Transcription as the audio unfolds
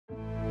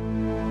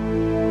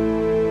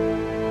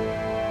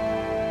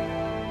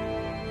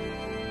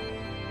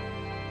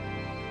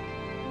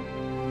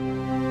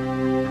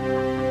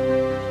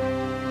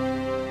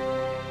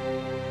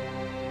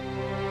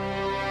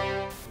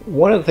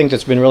One of the things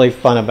that's been really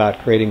fun about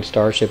creating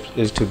Starships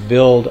is to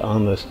build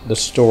on the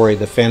story,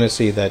 the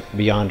fantasy that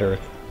Beyond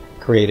Earth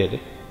created.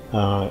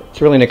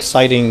 It's really an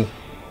exciting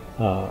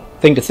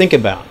thing to think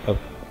about, of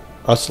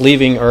us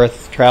leaving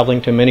Earth,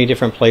 traveling to many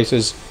different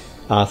places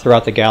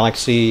throughout the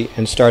galaxy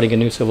and starting a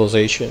new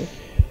civilization.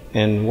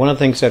 And one of the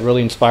things that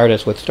really inspired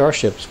us with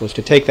Starships was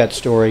to take that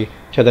story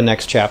to the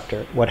next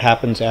chapter. What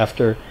happens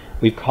after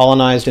we've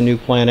colonized a new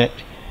planet,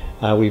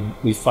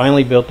 we've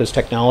finally built this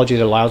technology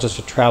that allows us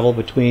to travel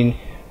between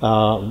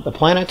the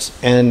planets,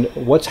 and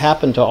what's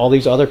happened to all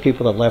these other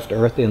people that left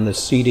Earth in the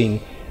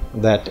seeding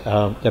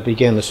that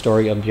began the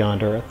story of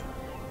Beyond Earth.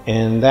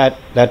 And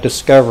that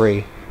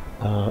discovery,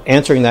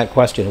 answering that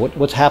question,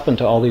 what's happened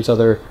to all these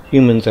other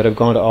humans that have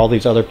gone to all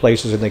these other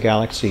places in the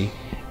galaxy,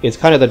 is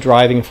kind of the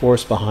driving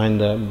force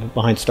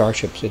behind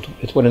Starships.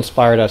 It's what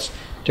inspired us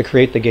to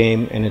create the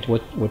game, and it's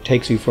what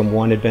takes you from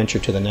one adventure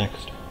to the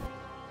next.